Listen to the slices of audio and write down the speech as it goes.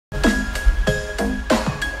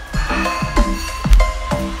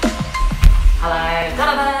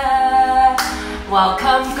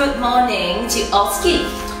Welcome, good morning to Oski.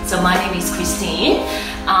 So my name is Christine.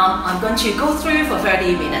 I'm going to go through for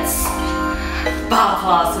 30 minutes barre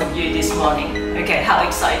class with you this morning. Okay, how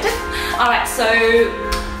excited? Alright, so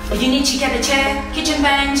you need to get a chair, kitchen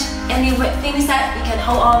bench, any things that you can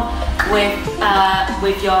hold on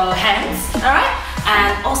with your hands. Alright,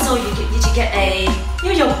 and also you need to get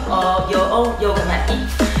your own yoga mat.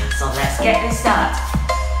 So let's get this started.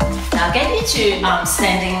 Now get into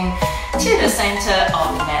standing to the center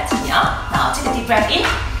of the mat here. Now take a deep breath in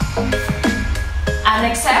and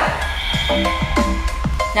exhale.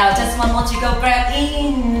 Now just one more to go. Breath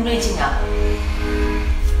in, reaching up,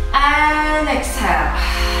 and exhale.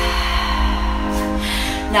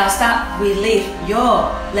 Now start relieve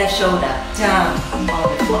your left shoulder down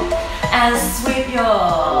on the floor and sweep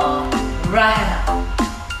your right hand up.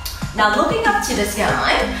 Now looking up to the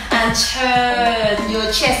sky and turn your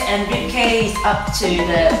chest and ribcage up to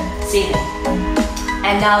the ceiling.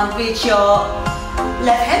 And now reach your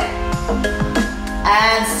left hand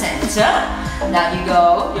and center. Now you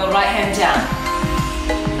go your right hand down.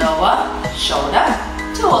 Lower shoulder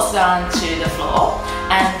towards down to the floor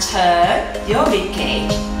and turn your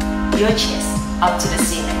ribcage, your chest up to the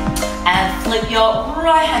ceiling. And flip your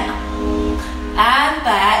right hand up and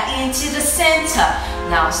back into the center.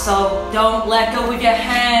 Now, so don't let go with your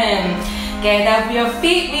hand. Get up with your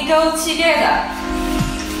feet, we go together.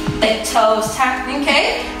 Big toes tucked,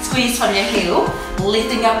 okay? Squeeze from your heel,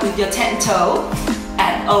 lifting up with your 10 toe,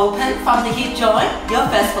 and open from the hip joint, your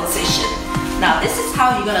first position. Now, this is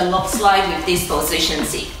how you're gonna lock slide with this position,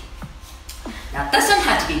 see? Now, it doesn't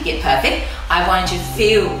have to be perfect. I want you to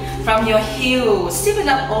feel from your heel, stepping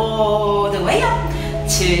up all the way up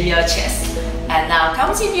to your chest. And now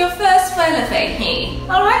come to your first elevate here,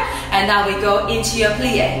 alright? And now we go into your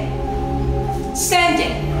plie.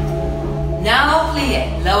 Standing. Now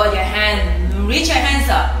plie, lower your hand, reach your hands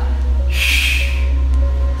up.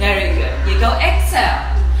 Very good. You go exhale.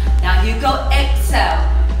 Now you go exhale,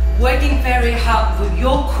 working very hard with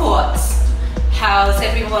your quads. How's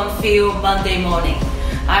everyone feel Monday morning?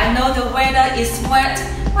 I know the weather is wet,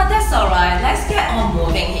 but that's alright. Let's get on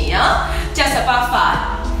moving here. Just about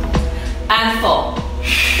 5. And 4,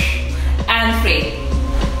 and 3,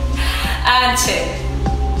 and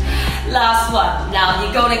 2. Last one. Now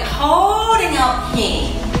you're going holding up here.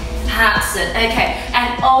 That's it. Okay.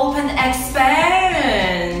 And open,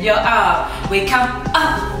 expand your arm. We come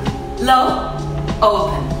up, low,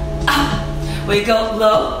 open, up. We go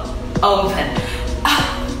low, open, up,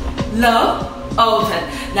 low, open.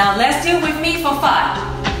 Now let's do it with me for 5,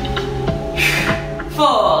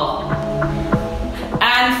 4,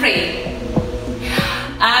 and 3.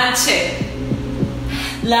 And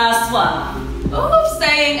 2. Last one. Oh,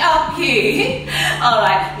 staying up here.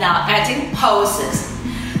 Alright, now adding poses.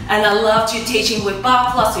 And I love you teaching with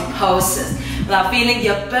barre plus with poses. Now feeling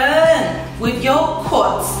your burn with your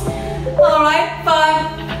quads. Alright,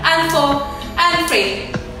 5, and 4, and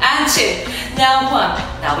 3, and 2. Now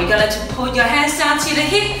 1. Now we're going to put your hands down to the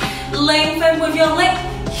hip. Lengthen with your leg.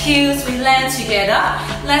 Heels we land together.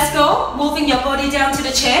 Let's go. Moving your body down to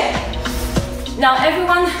the chair. Now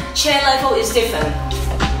everyone's chair level is different.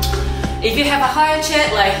 If you have a higher chair,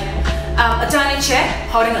 like a dining chair,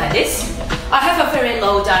 holding like this, I have a very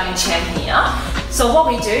low dining chair here. So what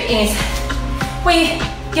we do is, we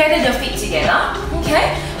gather your feet together,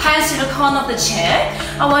 okay? Hands to the corner of the chair.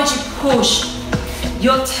 I want you to push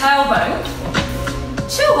your tailbone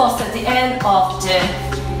towards the end of the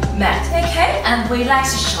mat, okay? And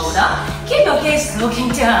relax your shoulder. Keep your gaze looking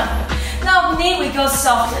down. Now knee, we go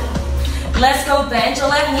soften. Let's go bend your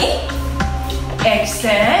left knee.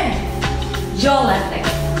 Extend your left leg.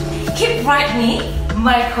 Keep right knee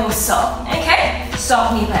micro soft. Okay?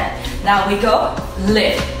 Soft knee bend. Now we go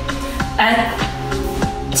lift and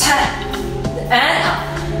tap and up.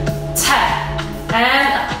 Tap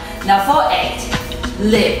and up. Now for 8,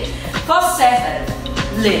 lift. For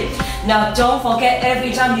 7, lift. Now don't forget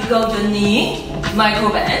every time you go your knee micro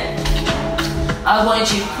bend, I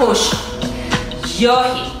want you to push your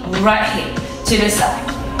hip, right hip to the side.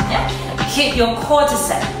 Yeah? Keep your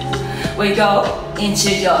quadricep. We go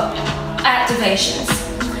into your activations.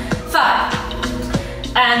 5,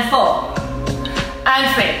 and 4,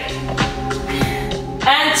 and 3,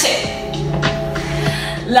 and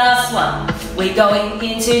 2. Last one. We're going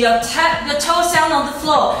into your tap the toes down on the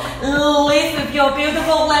floor. Lift with your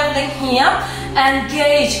beautiful left leg here.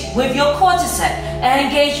 Engage with your quadricep.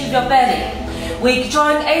 Engage with your belly. We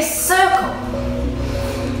join a circle.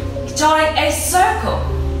 Join a circle.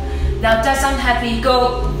 Now doesn't have to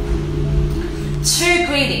go too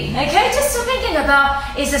greedy, okay? Just thinking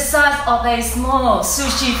about it's the size of a small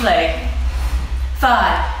sushi plate.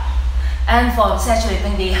 5 and 4. It's actually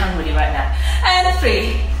making me hungry right now. And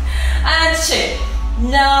 3 and 2.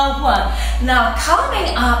 Now 1. Now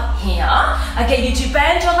coming up here, I get you to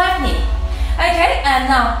bend your left knee. Okay, and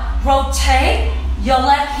now rotate your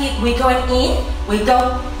left hip. We're going in, we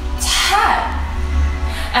go tap,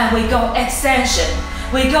 and we go extension.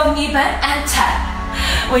 We go knee bend and tap.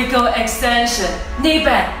 We go extension, knee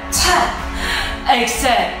bend, tap,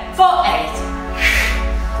 extend for 8,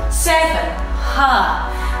 7,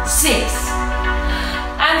 6,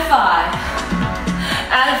 and 5,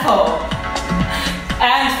 and 4,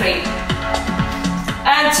 and 3,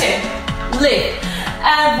 and 2, lift,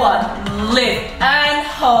 and 1, lift, and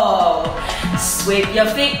hold. Sweep your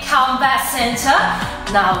feet, come back center.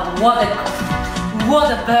 Now what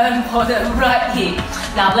a burn for the right hip.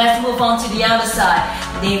 Now let's move on to the other side.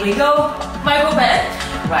 Here we go, micro bend.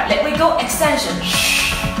 Right leg we go, extension.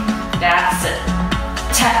 That's it.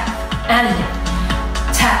 Tap and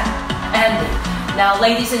lift. Tap and lift. Now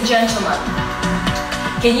ladies and gentlemen,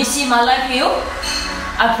 can you see my left heel?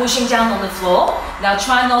 I'm pushing down on the floor. Now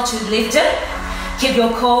try not to lift it. Keep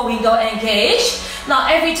your core window engaged. Now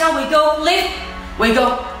every time we go lift, we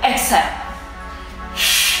go exhale.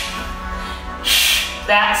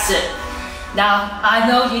 That's it. Now I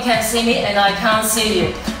know you can see me and I can't see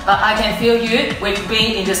you, but I can feel you with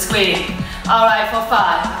being in the screen. Alright, for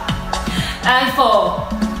 5, and 4,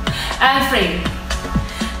 and 3,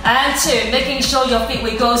 and 2. Making sure your feet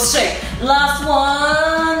will go straight. Last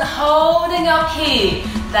one, holding up here.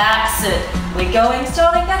 That's it. We're going,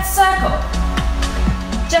 starting that circle.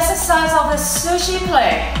 Just the size of a sushi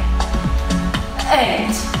plate.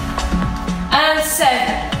 8, and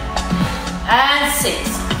 7, and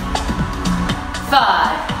 6, 5,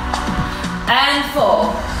 and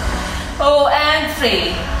 4, and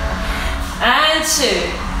 3, and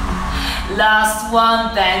 2. Last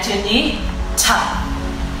one, bend your knee, tap,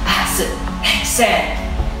 that's it, extend,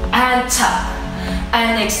 and tap,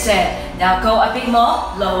 and extend. Now go a bit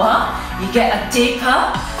more, lower, you get a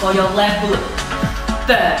deeper for your left glute.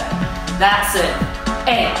 Burn, that's it,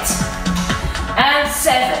 8, and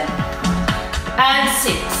 7, and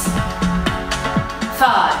 6,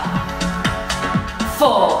 5,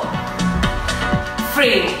 4,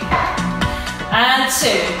 3, and 2.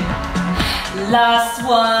 Last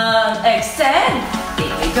one, extend.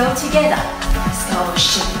 Here we go together. Let's go,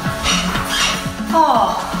 shoot.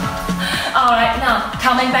 Oh. Alright, now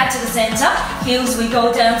coming back to the center. Heels we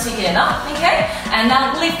go down together. Okay? And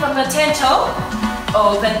now lift from your 10-toe.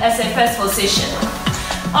 Open as a first position.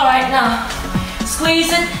 Alright, now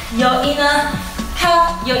squeeze it, your inner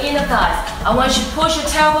calf, your inner thighs. I want you to push your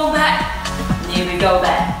tailbone back. Here we go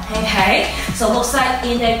back. Okay? So looks like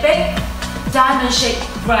in a big diamond shape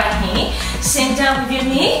right knee. Sink down with your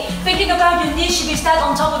knee. Thinking about your knee should be stacked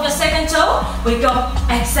on top of your second toe. We go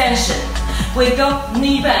extension. We go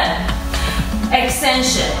knee bend.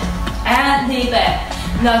 Extension. And knee bend.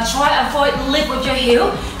 Now try avoid lift with your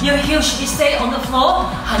heel. Your heel should be stay on the floor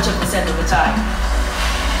 100% of the time.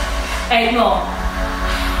 8 more.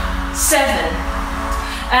 7.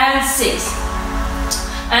 And 6.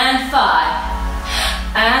 And 5.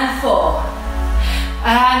 And 4.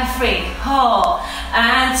 And 3.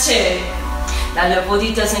 And 2. Now your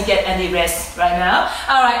body doesn't get any rest right now.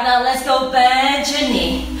 Alright, now let's go bend your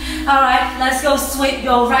knee. Alright, let's go sweep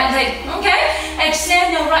your right leg. Okay?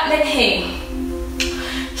 Extend your right leg here.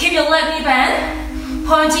 Keep your left knee bent,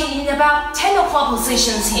 pointing in about 10 o'clock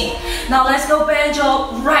positions here. Now let's go bend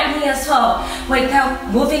your right knee as well. Wait, now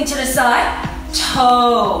moving to the side.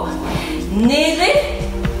 Toe, knee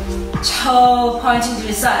lift, toe pointing to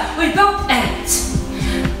the side. We go 8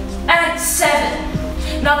 and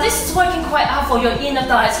 7. Now this is working quite hard for your inner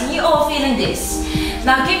thighs and you're all feeling this.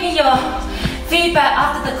 Now give me your feedback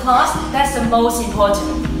after the class, that's the most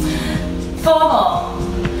important. 4 more,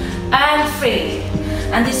 and 3.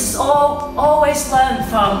 And this is all always learned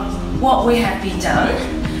from what we have been done.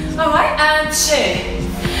 Alright, and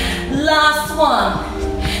 2. Last one.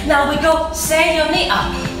 Now we go, stand your knee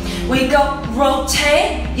up. We go,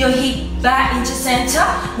 rotate your hip back into center.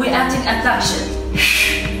 We're adding abduction.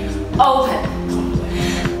 Open.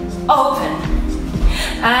 Open.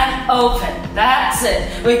 And open. That's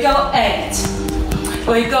it. We go 8.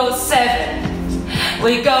 We go 7.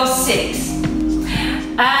 We go 6.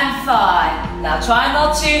 And 5. Now try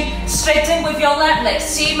not to straighten with your left leg.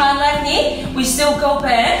 See my left knee? We still go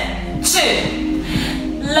bend.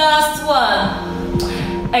 2. Last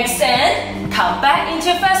one. Extend. Come back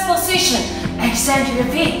into first position. Extend to the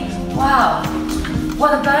feet. Wow.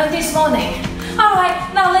 What a burn this morning.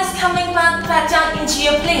 Alright, now let's coming back down into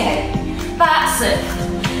your plie. That's it.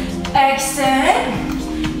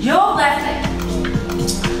 Extend your left leg.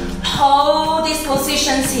 Hold these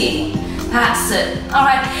positions here. That's it.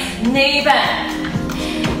 Alright, knee bend.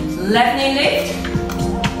 Left knee lift.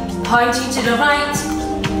 Pointing to the right.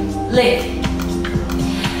 Lift.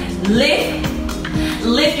 Lift.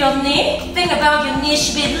 Lift your knee. Think about your knee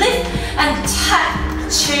should be lift and tap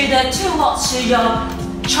towards your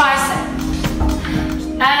tricep.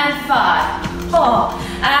 And 5, 4,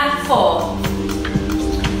 and 4,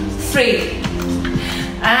 3,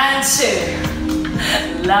 and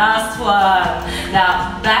 2. Last one.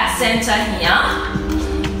 Now back center here.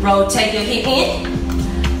 Rotate your hip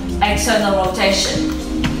in. External rotation.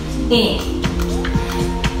 In.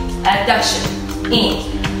 Adduction. In.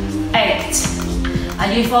 8.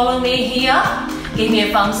 Are you following me here? Give me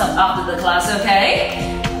a thumbs up after the class, okay?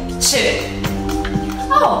 2.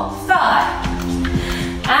 Oh, 5.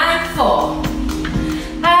 And 4.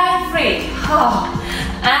 And 3. Oh,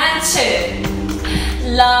 and 2.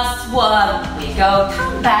 Last one. We go.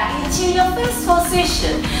 Come back into your best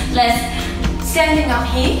position. Let's standing up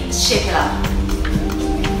here. Shake it up.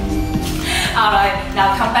 Alright,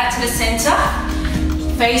 now come back to the center.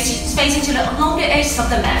 Facing to the longer edge of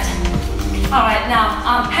the mat. Alright,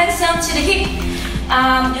 now hands down to the hip.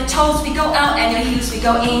 Your toes will go out and your heels will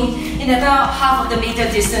go in about half of the meter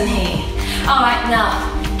distance here. Alright, now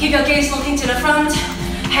keep your gaze looking to the front.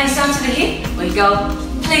 Hands down to the hip. We go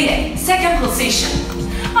plie. Second position.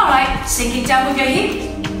 Alright, sinking down with your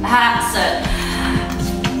hip. That's it.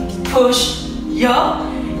 Push your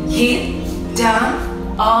hip down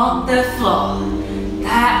on the floor.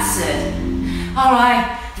 That's it. Alright,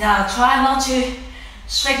 now try not to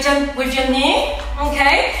straighten with your knee,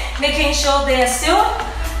 okay? Making sure they are still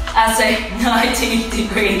at 90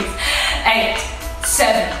 degrees. 8,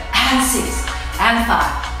 7, and 6, and 5,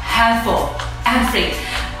 and 4, and 3,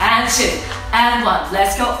 and 2, and 1.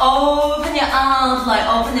 Let's go. Open your arms like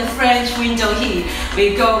open the French window here.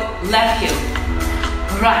 We go left heel,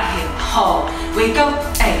 right heel, hold. We go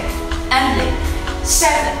 8, and lift,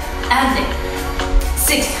 7, and lift,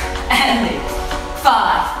 6, and lift,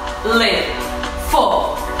 5, lift,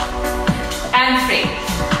 4, and 3,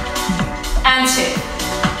 and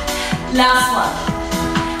 2. Last one.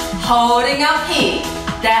 Holding up here.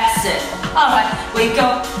 That's it. Alright, we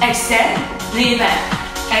go extend, knee bend.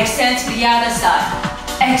 Extend to the other side.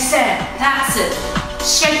 Extend. That's it.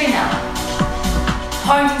 Straighten out.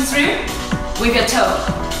 Pointing through with your toe.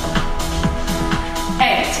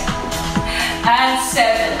 8, and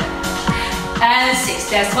 7, and 6.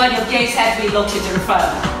 That's why your gaze has to be looked to the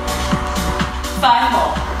front. 5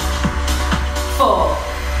 more. 4,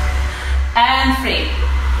 and 3,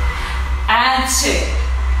 and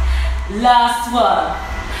 2. Last one.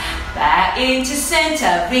 Back into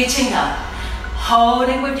center, reaching up.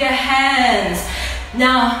 Holding with your hands.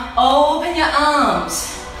 Now open your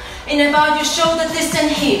arms. In about your shoulder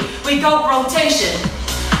distance here. We go rotation.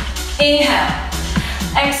 Inhale.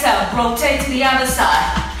 Exhale, rotate to the other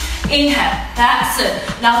side. Inhale, that's it.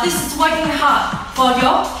 Now this is working hard for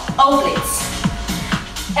your obliques.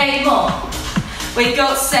 8 more. We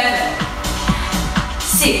go 7,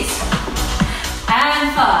 6,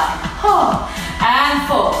 and 5, and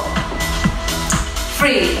 4,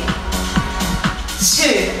 3,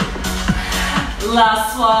 2.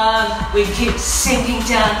 Last one. We keep sinking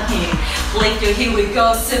down here. Lift your heel. We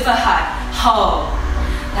go super high. Hold.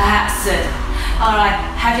 That's it. Alright,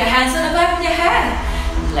 have your hands on the back of your head.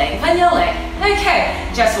 Lengthen your leg. Okay,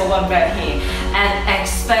 just for one breath here. And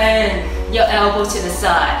expand your elbow to the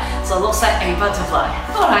side. So it looks like a butterfly.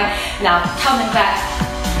 Alright, now coming back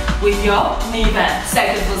with your knee bend.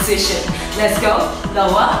 Second position. Let's go.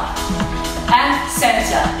 Lower and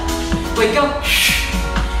center. We go.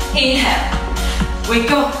 Inhale. We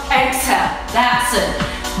go. Exhale. That's it.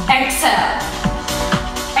 Exhale.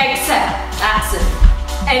 Exhale. That's it.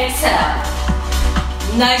 Exhale.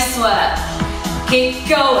 Nice work. Keep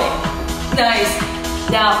going. Nice.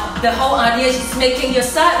 Now, the whole idea is just making your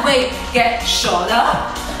side weight get shorter.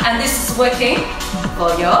 And this is working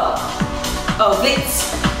for your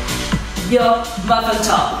obliques, your muffin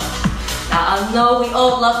top. Now, I know we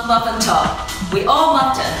all love muffin top. We all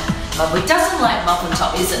love it. But we doesn't like muffin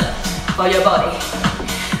top, isn't it? For your body.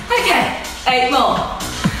 Okay, 8 more.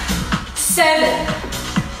 7,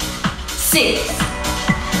 6,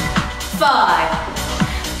 5,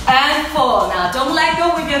 and 4. Now don't let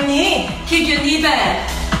go with your knee. Keep your knee bent.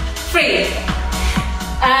 3,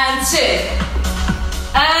 and 2,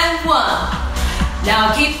 and 1.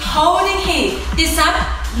 Now keep holding here. This time,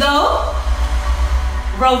 low,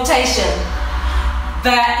 rotation.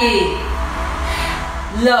 Back in.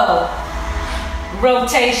 Low,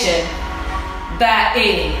 rotation. Back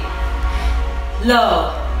in.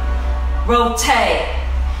 Low, rotate.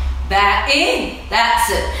 back in. That's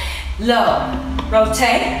it. Low,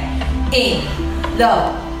 rotate, in,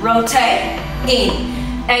 low, rotate, in.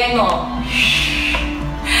 8 more.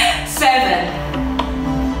 7,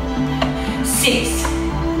 6,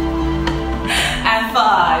 and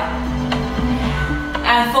 5,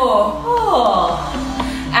 and 4,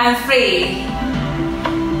 and 3,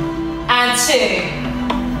 and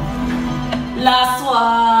 2. Last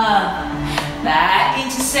one. Back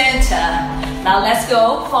into center. Now let's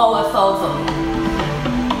go forward fold.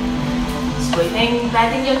 Sweeping,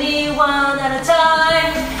 bending your knee one at a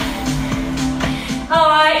time.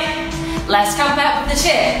 Alright, let's come back with the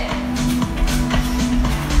chair.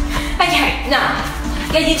 Okay, now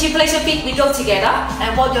get you to place your feet, we go together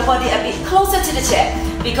and walk your body a bit closer to the chair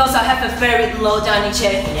because I have a very low dining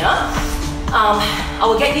chair here. I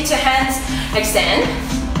will get you to hands extend.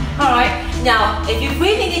 Alright, now if you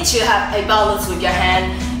really need to have a balance with your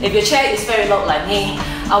hand, if your chair is very low like me,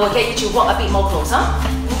 I will get you to walk a bit more closer.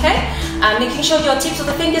 Okay, and making sure your tips of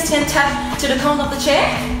the fingers can tap to the corner of the chair.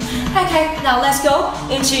 Okay, now let's go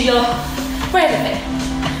into your breathing.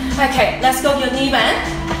 Okay, let's go your knee bend.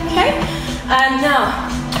 Okay, and now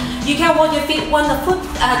you can walk your feet 2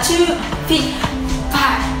 feet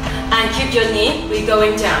back and keep your knee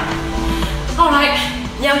going down. Alright,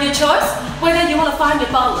 now your choice, whether you want to find your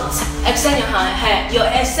balance, extend your hand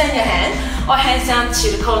or hands down to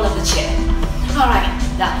the corner of the chair. Alright,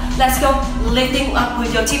 now let's go lifting up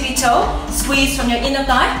with your tippy toe, squeeze from your inner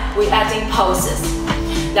thigh, we're adding pulses.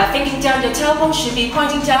 Now thinking down, your tailbone should be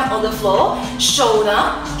pointing down on the floor,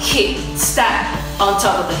 shoulder, hip, stack on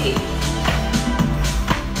top of the hip.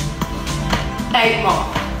 8 more.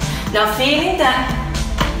 Now feeling that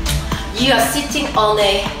you are sitting on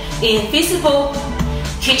an invisible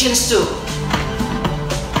kitchen stool.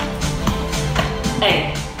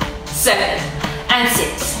 8, 7, and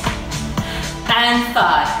 6, and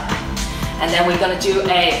 5. And then we're gonna do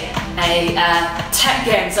a tap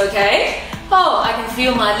games, okay? Oh, I can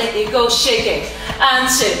feel my leg, it goes shaking. And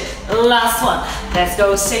 2, last one. Let's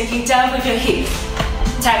go sinking down with your hip.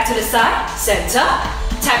 Tap to the side, center,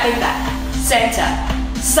 tapping back, center,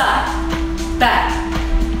 side, back,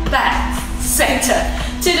 back, center,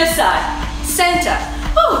 to the side, center,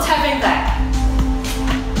 oh, tapping back.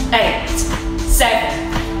 8,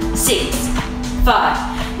 7, 6, 5.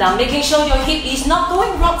 Now making sure your hip is not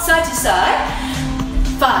going rock side to side.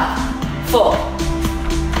 5, 4,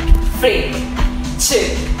 3,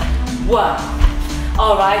 2, 1.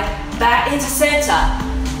 Alright, back into center.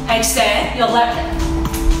 Extend your left leg.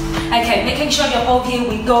 Okay, making sure your both heel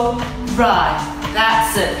we go right.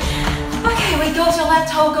 That's it. Okay, we go to your left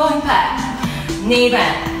toe going back. Knee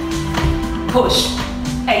bend. Push.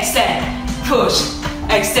 Extend. Push.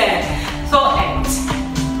 Extend. For 8.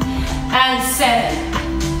 And 7.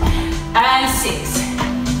 And 6.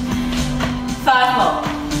 5 more.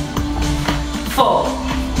 4.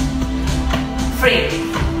 3,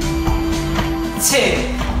 2,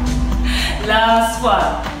 last one.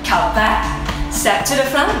 Come back, step to the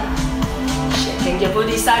front, shaking your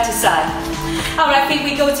booty side to side. Alright, feet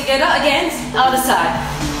we go together again, other side.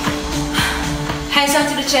 Hands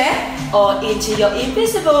onto the chair or into your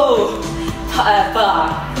invisible bar.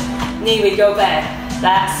 Knee we go back,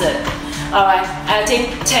 that's it. Alright, adding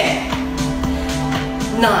 10,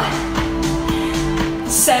 9,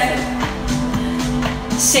 7,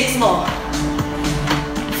 6 more.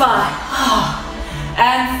 5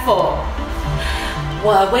 and 4.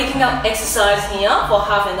 Well, waking up exercise here for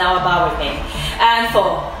half an hour bar with me. And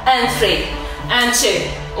 4 and 3 and 2.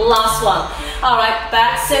 Last one. Alright,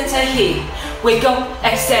 back center here. We go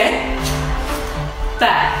extend,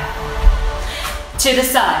 back, to the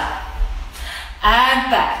side, and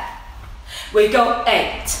back. We go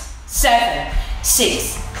 8, 7,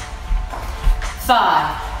 6,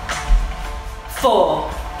 5, 4,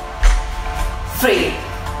 3,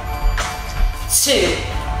 2,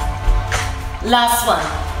 last one.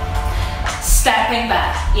 Stepping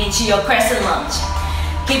back into your crescent lunge.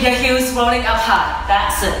 Keep your heels rolling up high.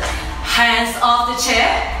 That's it. Hands off the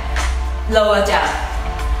chair. Lower down.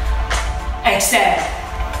 Extend.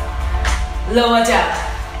 Lower down.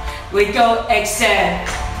 We go extend.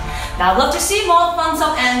 Now I'd love to see more thumbs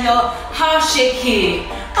up and your heart shake here.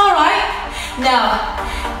 Alright. Now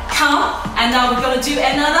come and now we're gonna do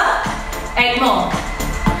another 8 more.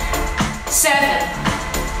 7,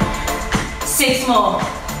 6 more.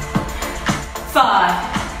 5,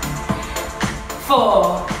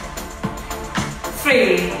 4,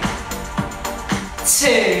 3,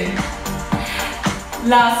 2.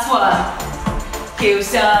 Last one.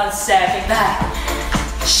 Heels down, stepping back.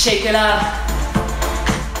 Shake it up.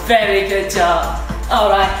 Very good job.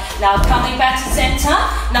 Alright, now coming back to center.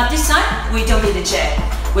 Now this time, we don't need a chair.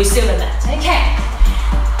 We still in that, okay?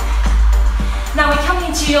 Now we come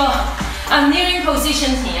into your kneeling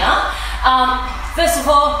position here. First of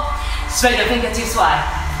all, spread your fingertips wide.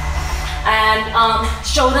 And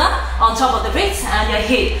shoulder on top of the ribs and your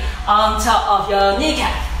hip on top of your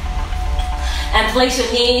kneecap. And place your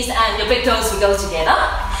knees and your big toes will go together.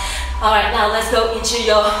 Alright, now let's go into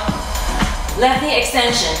your left knee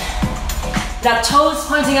extension. Now toes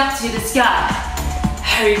pointing up to the sky.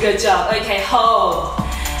 Very good job. Okay, hold.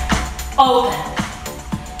 Open.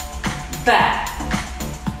 Back.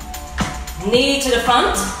 Knee to the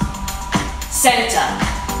front. Center.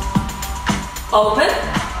 Open.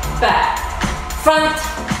 Back. Front.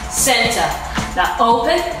 Center. Now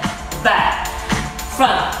open. Back.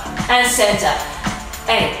 Front. And center.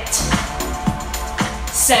 8.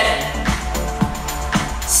 7.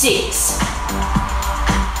 6.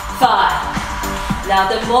 5. Now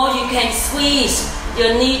the more you can squeeze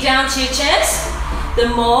your knee down to your chest, the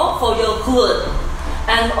more for your glute,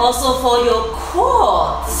 and also for your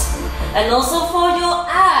quads, and also for your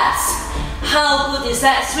abs. How good is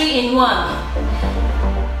that? 3 in 1.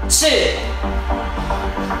 2.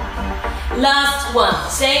 Last one.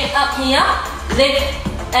 Staying up here. Lift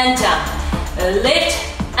and down. Lift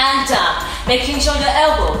and down. Making sure your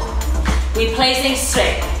elbows replacing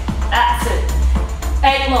straight. That's it.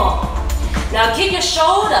 8 more. Now keep your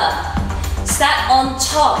shoulder stacked on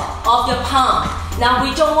top of your palm. Now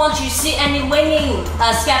we don't want you to see any waning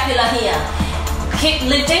scapula here. Keep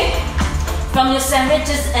lifting from your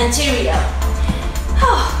serratus anterior.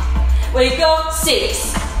 We go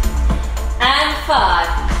 6 and 5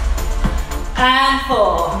 and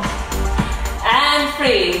 4 and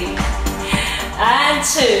 3 and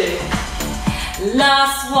 2.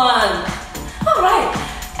 Last one. Alright,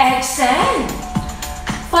 extend.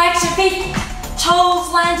 Flex your feet.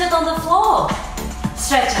 Toes landed on the floor.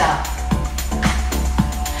 Stretch out.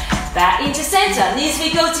 Back into center. Knees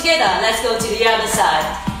we go together. Let's go to the other side.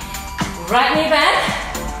 Right knee bend.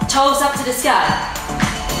 Toes up to the sky.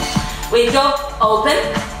 We go open.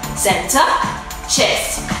 Center.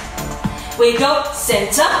 Chest. We go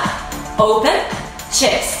center. Open.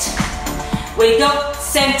 Chest. We go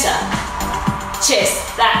center.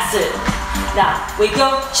 Chest. That's it. Now we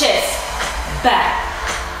go chest. Back.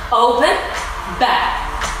 Open. Back.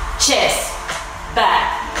 Chest.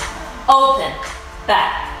 Back. Open.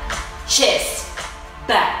 Back. Chest.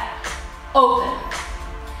 Back. Open.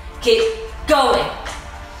 Keep going.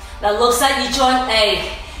 Now looks like you join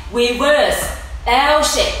a reverse L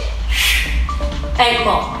shape. 8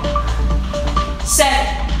 more.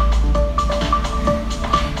 7.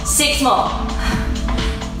 6 more.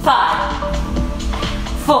 5.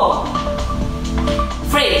 4.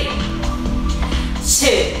 3.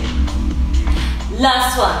 2.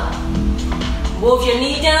 Last one. Move your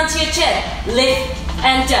knee down to your chin. Lift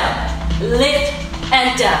and down. Lift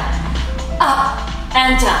and down. Up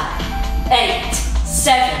and down. 8,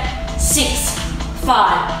 7, 6,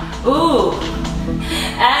 5. Ooh.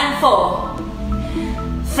 And 4.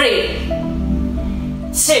 3.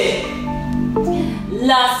 2.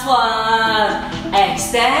 Last one.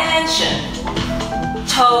 Extension.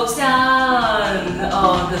 Toes down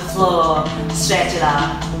on the floor. Stretch it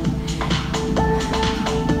out.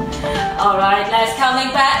 Alright, let's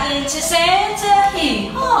coming back into center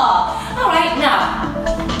here. Alright, now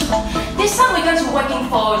this time we're going to be working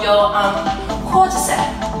for your quadricep,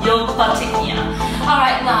 your buttock here.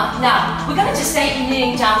 Alright, now we're going to just stay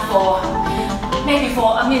kneeling down for maybe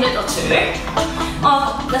for a minute or 2.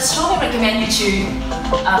 Let's strongly recommend you to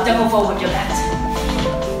double fold with your left.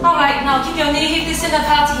 Alright, now keep your knee hip distance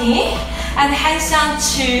apart here and hands down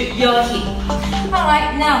to your hip.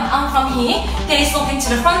 Alright, now arm from here, gaze looking to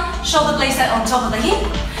the front, shoulder blades set on top of the hip.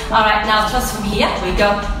 Alright, now twist from here, we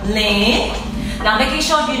go lean. Now making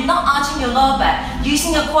sure you're not arching your lower back,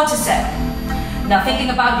 using your quadricep. Now thinking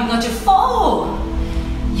about you're going to fold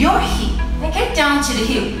your hip, okay, down to the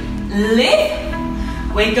heel. Lift,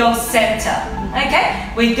 we go center,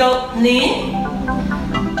 okay, we go lean,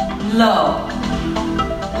 low,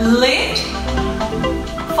 lift,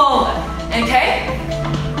 forward, okay,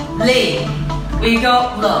 lean, we go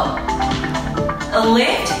low,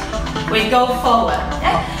 lift, we go forward,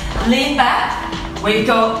 okay? Lean back, we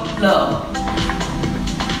go low.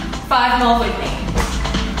 5 more with me.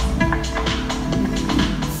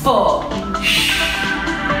 4,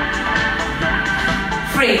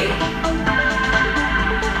 3,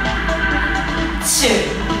 2.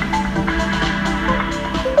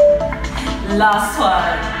 Last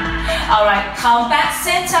one. Alright, come back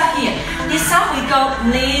center here. This time we go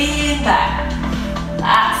lean back.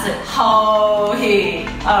 That's it. Hold here.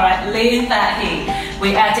 Alright, lean back here.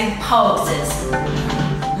 We're adding pulses.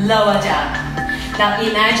 Lower down. Now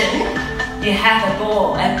imagine you have a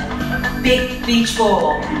ball, a big beach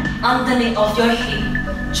ball underneath of your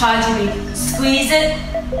hip. Try to squeeze it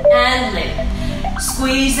and lift.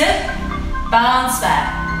 Squeeze it, bounce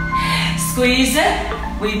back. Squeeze it,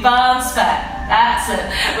 we bounce back. That's it.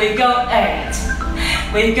 We go 8.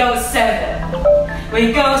 We go 7.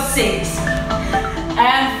 We go 6.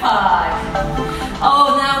 And 5.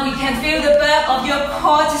 Oh, now we can feel the back of your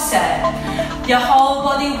cortisol. Your whole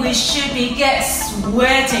body, we should be get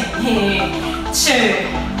sweating here.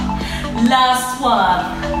 2. Last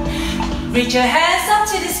one. Reach your hands up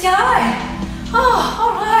to the sky. Oh,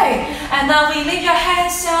 alright. And now we leave your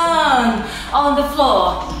hands down on the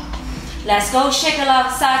floor. Let's go shake it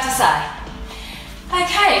out side to side.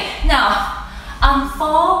 Okay, now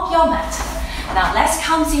unfold your mat. Now let's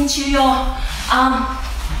come into your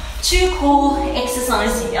 2 core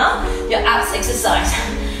exercise here, your abs exercise.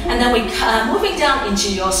 And then we moving down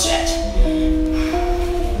into your stretch.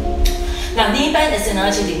 Now knee bend is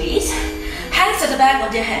 90 degrees. Hands at the back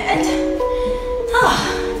of your head.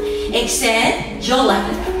 Extend your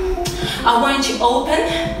left hip. I want you to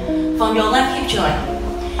open from your left hip joint.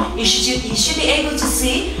 You should be able to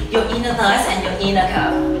see your inner thighs and your inner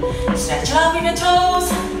calf. Stretch out with your toes.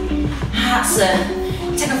 That's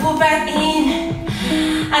it. Take a full breath in.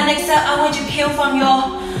 And next up, I want you to peel from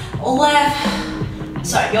your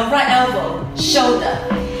your right elbow, shoulder,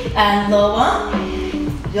 and lower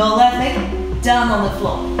your left leg down on the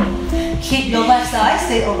floor. Keep your left side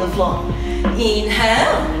stay on the floor.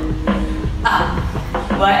 Inhale. Up,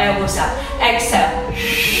 right elbows up. Exhale.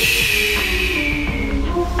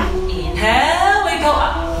 Inhale, we go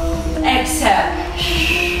up. Exhale.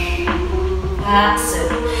 That's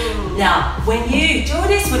it. Now, when you do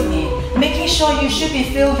this with me, making sure you should be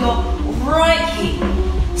feel your right hip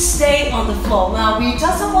stay on the floor. Now, we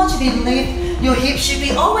doesn't want to be lift. Your hip should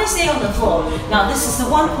be always stay on the floor. Now, this is the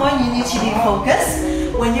one point you need to be focused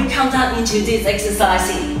when you come down into this exercise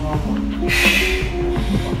here.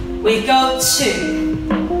 We go 2.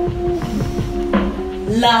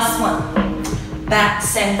 Last one. Back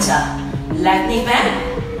center. Left knee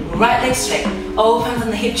bend. Right leg straight. Open from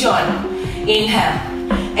the hip joint. Inhale.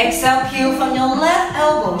 Exhale, peel from your left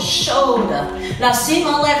elbow, shoulder. Now see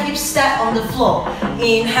my left hip step on the floor.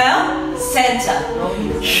 Inhale, center.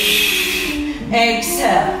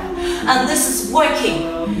 Exhale. And this is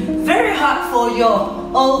working very hard for your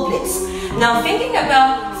obliques. Now thinking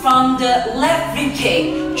about from the left rib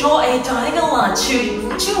cage, draw a diagonal line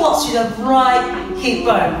towards to the right hip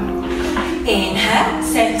bone. Inhale,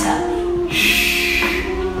 center.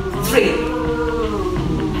 3,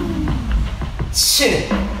 2.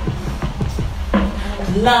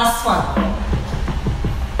 Last one.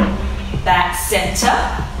 Back center.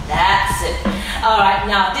 That's it. Alright,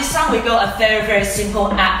 now this time we go a very, very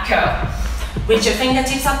simple ab curl. Reach your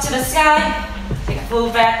fingertips up to the sky. Take a full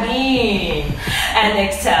breath in. And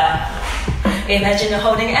exhale. Imagine you're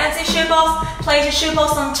holding an empty shoebox. Place your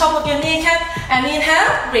shoebox on top of your kneecap. And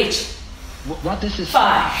inhale, reach. What this is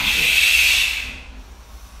 5,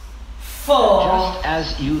 4. Just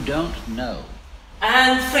as you don't know.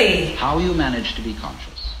 And 3. How you manage to be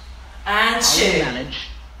conscious. And 2. How you manage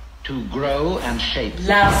to grow and shape.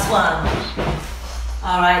 Last one.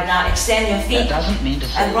 Alright, now extend your feet. That doesn't mean to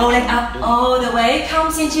say and roll it up all the way.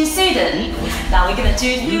 Comes into seated. Now we're going to do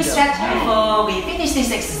a few steps before we finish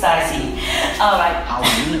this exercise. Alright. How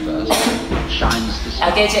the universe shines the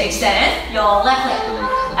sun. Okay, to extend your left leg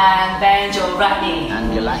and bend your right knee.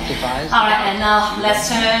 And galactifies. Alright, and now let's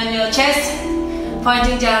turn your chest,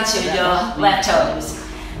 pointing down to your left toes.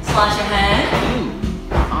 Slide your hand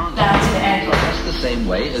down to the ankle. Just the same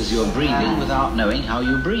way as you're breathing without knowing how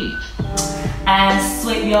you breathe. And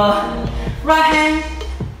sweep your right hand,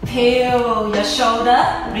 peel your shoulder,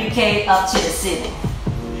 ribcage up to the ceiling.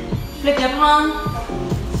 Flip your palm,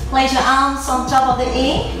 place your arms on top of the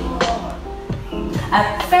ear.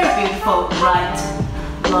 A very beautiful right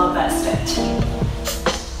lower back stretch.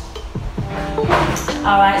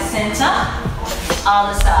 Alright, center,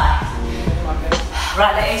 other side.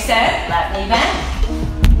 Right leg extend, left knee bend.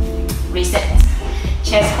 Reset.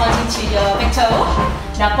 Chest pointing to your big toe.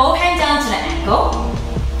 Now both hands down to the ankle.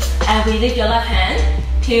 And we lift your left hand,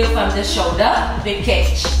 peel from the shoulder, rib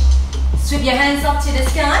cage. Sweep your hands up to the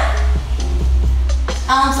sky.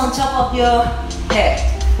 Arms on top of your head.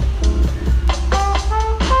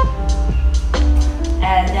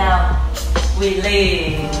 And now we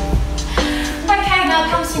lift. Okay, now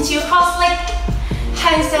comes into your cross leg.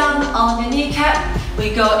 Hands down on your kneecap. We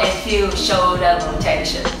go a few shoulder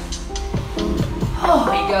rotations. Oh,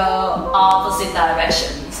 we go opposite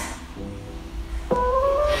directions.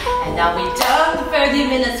 And now we've done the 30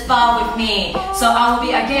 minutes bar with me. So I will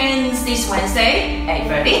be again this Wednesday,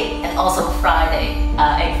 8:30, and also Friday,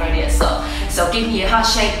 8:30 as well. So give me a heart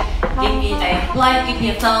shake, give me a like, give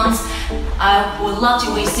me a thumbs. I would love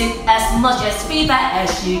to receive as much as feedback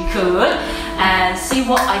as you could and see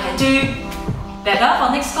what I can do better for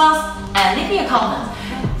next class, and leave me a comment.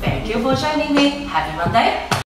 Thank you for joining me. Happy Monday.